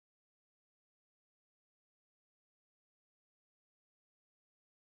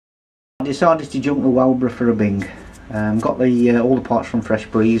I decided to jump the Walbro for a Bing. Got the all the parts from Fresh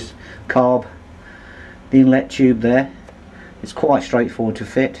Breeze, carb, the inlet tube there. It's quite straightforward to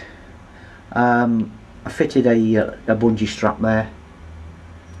fit. I fitted a bungee strap there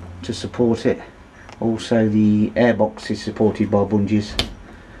to support it. Also the airbox is supported by bungees.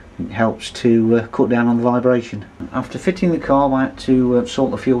 It helps to cut down on the vibration. After fitting the carb, I had to sort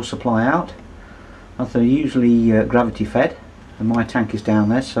the fuel supply out. As they're usually gravity fed, and my tank is down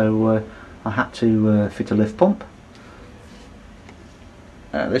there, so I had to fit a lift pump.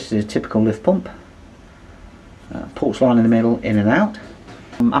 This is a typical lift pump. Ports line in the middle, in and out.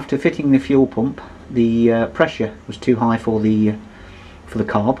 After fitting the fuel pump, the pressure was too high for the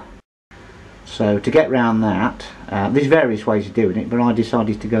carb. So to get round that, there's various ways of doing it, but I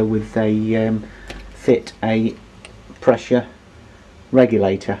decided to go with fit a pressure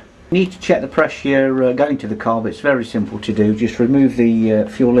regulator. You need to check the pressure going to the carb. It's very simple to do. Just remove the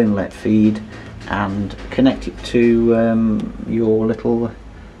fuel inlet feed and connect it to your little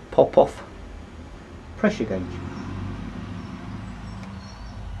pop-off pressure gauge.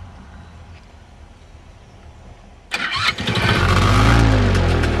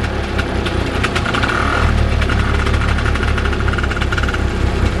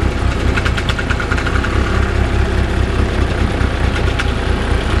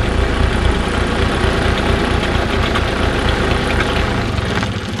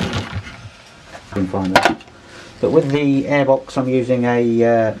 But with the airbox, I'm using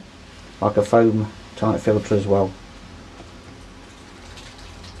a like a foam type filter as well.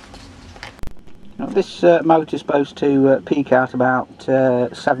 Now this motor is supposed to peak out about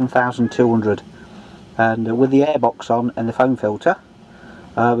 7,200, and with the airbox on and the foam filter,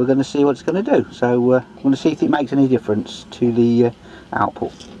 we're going to see what it's going to do. So we're going to see if it makes any difference to the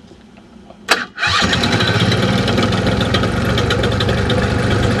output.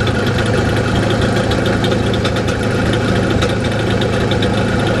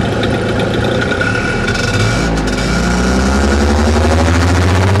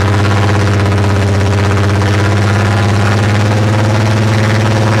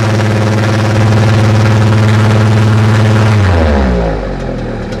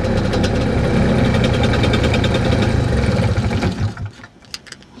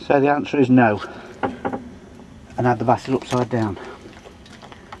 So the answer is no, and add the vessel upside down.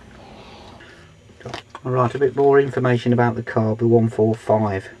 Alright, a bit more information about the carb, the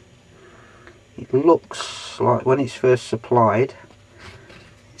 145. It looks like when it's first supplied,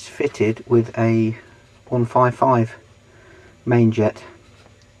 it's fitted with a 155 main jet,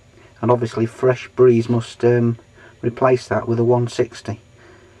 and obviously Fresh Breeze must replace that with a 160.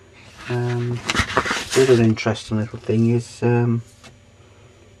 The other interesting little thing is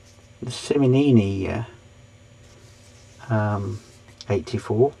the Simonini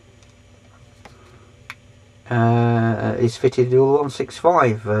 84 is fitted with a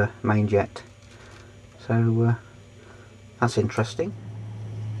 165 main jet, so that's interesting.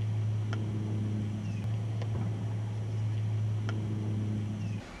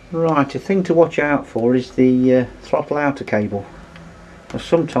 Right, a thing to watch out for is the throttle outer cable. Well,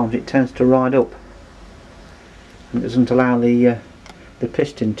 sometimes it tends to ride up and doesn't allow the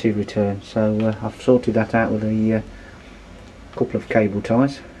piston to return, so I've sorted that out with a couple of cable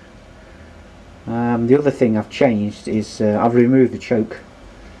ties. The other thing I've changed is I've removed the choke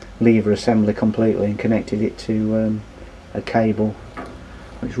lever assembly completely and connected it to a cable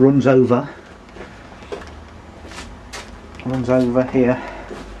which runs over here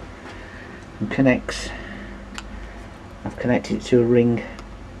and connects. I've connected it to a ring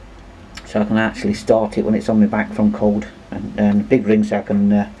so I can actually start it when it's on my back from cold, and big ring so I can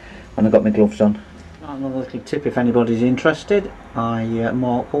when I've got my gloves on. Another little tip if anybody's interested, I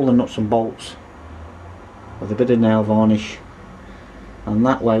mark all the nuts and bolts with a bit of nail varnish, and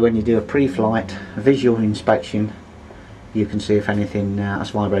that way when you do a pre-flight visual inspection you can see if anything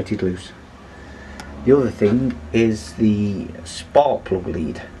has vibrated loose. The other thing is the spark plug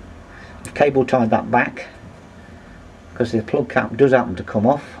lead. I've cable tied that back because the plug cap does happen to come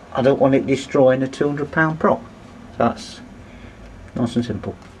off. I don't want it destroying a £200 prop, so that's nice and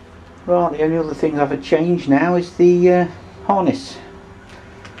simple. Right, the only other thing I've had changed now is the harness.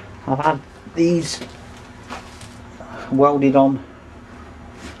 I've had these welded on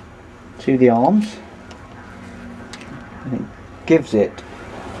to the arms, and it gives it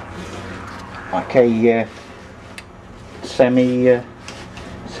like a semi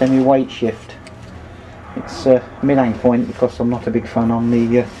weight shift. It's mid-hang point because I'm not a big fan on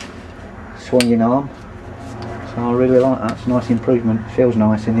the swinging arm, so I really like that. It's a nice improvement, it feels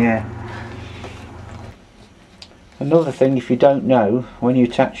nice in the air. Another thing, if you don't know, when you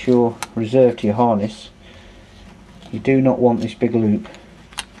attach your reserve to your harness, you do not want this big loop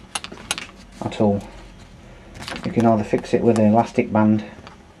at all. You can either fix it with an elastic band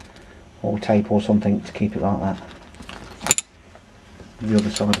or tape or something to keep it like that. The other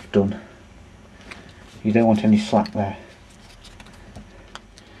side I've done. You don't want any slack there.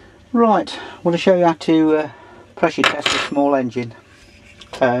 Right, I'm going to show you how to pressure test a small engine.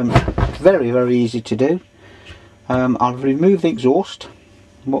 Very easy to do. I'll remove the exhaust.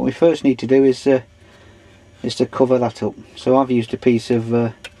 What we first need to do is to cover that up. So I've used a piece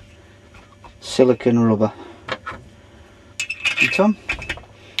of silicone rubber. And Tom,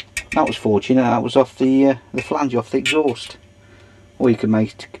 that was fortunate. That was off the flange off the exhaust. Or you can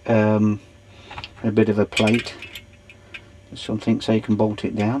make a bit of a plate, something so you can bolt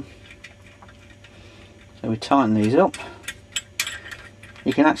it down. So we tighten these up.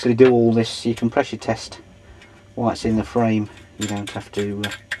 You can actually do all this. You can pressure test while it's in the frame. You don't have to.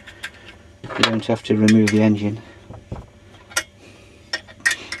 You don't have to remove the engine.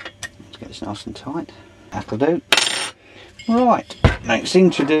 Let's get this nice and tight. That'll do. Right. Next thing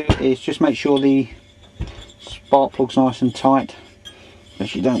to do is just make sure the spark plug's nice and tight,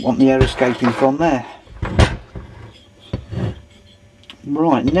 because you don't want the air escaping from there.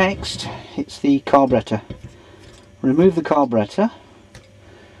 Right. Next, it's the carburetor. Remove the carburetor.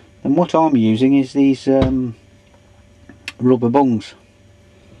 And what I'm using is these rubber bungs.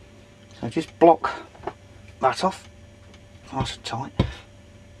 So just block that off, nice and tight.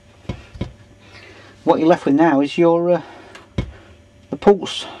 What you're left with now is your the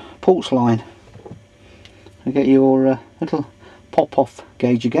pulse line. You get your little pop-off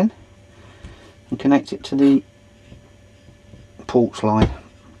gauge again and connect it to the pulse line.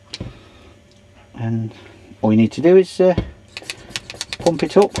 And all you need to do is pump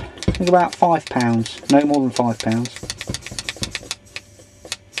it up. I think about £5, no more than £5.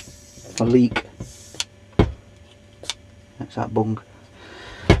 A leak. That's that bung.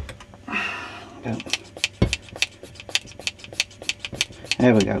 Go.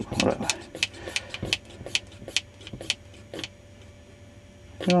 There we go.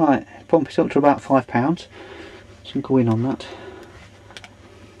 Right, pump it up to about £5. So go in on that.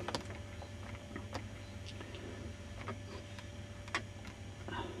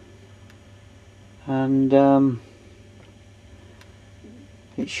 And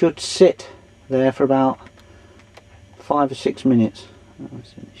it should sit there for about 5 or 6 minutes. Oh,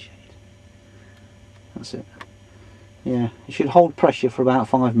 it's in the shade. That's it. Yeah, it should hold pressure for about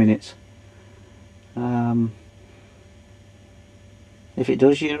 5 minutes. If it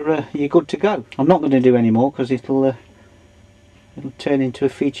does, you're good to go. I'm not going to do any more because it'll turn into a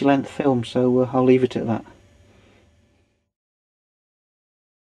feature-length film, so I'll leave it at that.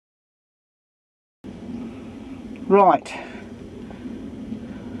 Right,